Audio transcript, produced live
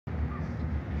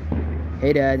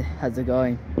Hey Dad, how's it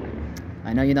going?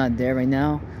 I know you're not there right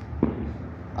now.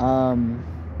 Um,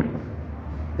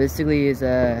 Basically is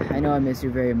I know I miss you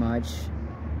very much.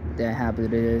 That happened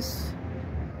to this.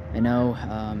 I know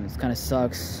it kind of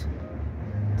sucks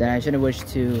that I shouldn't wish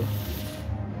to.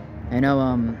 I know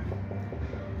I'm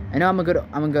a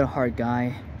good heart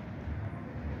guy.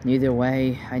 Either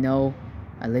way, I know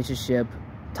a relationship,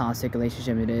 toxic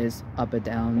relationship it is, up and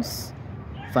downs,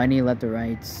 fighting left or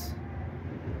rights.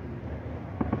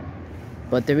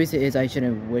 But the reason is I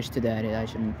shouldn't wish to that. I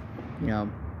shouldn't,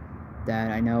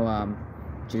 that I know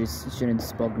just shouldn't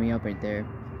spoke me up right there.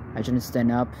 I shouldn't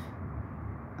stand up,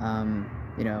 to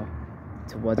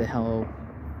what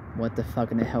the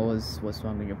fuck in the hell was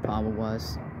wrong with your problem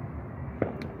was.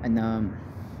 And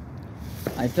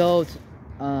I felt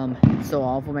so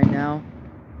awful right now.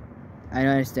 I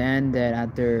understand that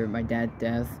after my dad's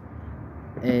death,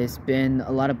 it's been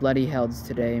a lot of bloody hells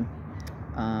today.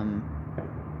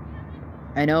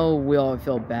 I know we all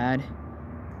feel bad,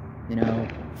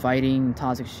 fighting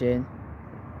toxic shit.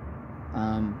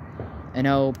 I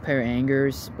know pair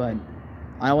angers, but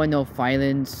I don't want no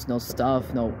violence, no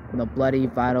stuff, no bloody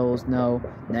battles, not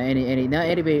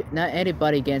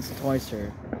anybody against the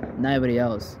torture, not anybody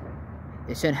else.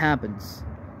 It shit happens.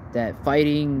 That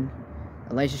fighting,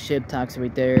 relationship toxic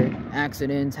right there,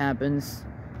 accidents happens,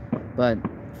 but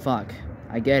fuck,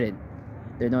 I get it.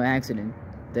 There's no accident.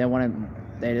 They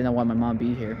didn't want my mom to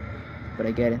be here, but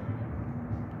I get it.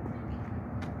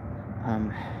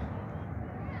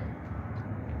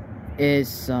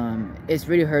 It's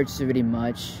really hurts really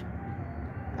much.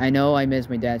 I know I miss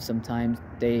my dad sometimes.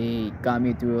 They got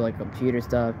me through like computer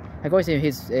stuff. Like I always say,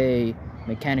 he's a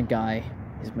mechanic guy.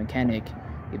 He's a mechanic.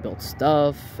 He builds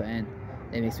stuff, and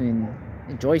it makes me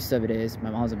enjoy stuff. It is. My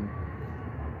mom's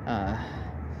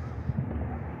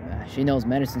she knows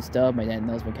medicine stuff. My dad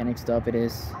knows mechanic stuff. It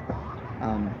is.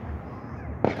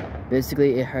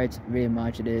 Basically, it hurts really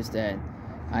much. It is that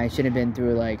I should have been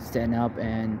through like standing up,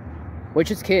 and we're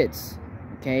just kids,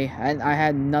 okay? I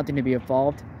had nothing to be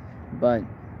involved, but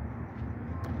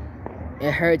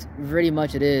it hurts really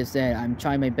much. It is that I'm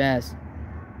trying my best.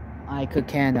 I'm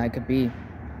trying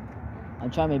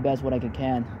my best what I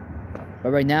can.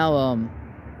 But right now,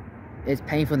 it's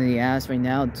painful in the ass right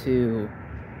now to,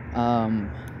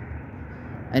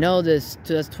 I know this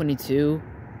 2022,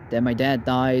 that my dad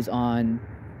dies on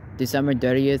December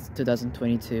 30th,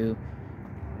 2022,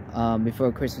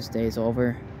 before Christmas Day is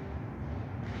over.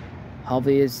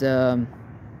 Hopefully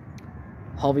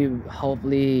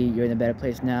you're in a better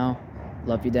place now.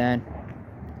 Love you, Dad.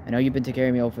 I know you've been taking care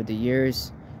of me over the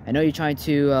years. I know you're trying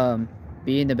to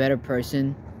be a better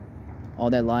person all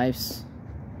their lives.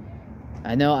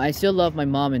 I know I still love my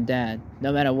mom and dad.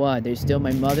 No matter what, they're still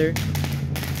my mother.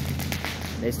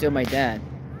 They're still my dad.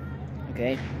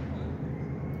 Okay?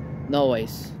 No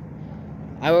always.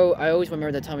 I always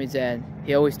remember that Tommy's dad.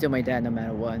 He always still my dad no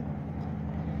matter what.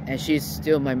 And she's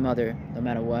still my mother no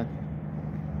matter what.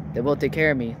 They both take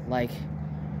care of me, like.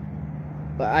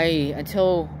 But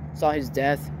until saw his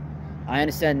death, I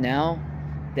understand now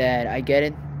that I get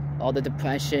it. All the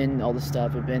depression, all the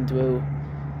stuff we've been through.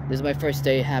 This is my first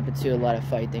day. Happened to a lot of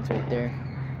fight things right there.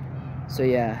 So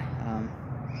yeah,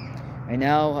 right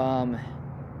now,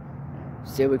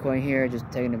 still recording here,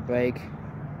 just taking a break.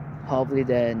 Hopefully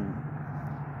then,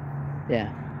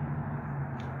 yeah.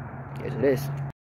 Yes it is.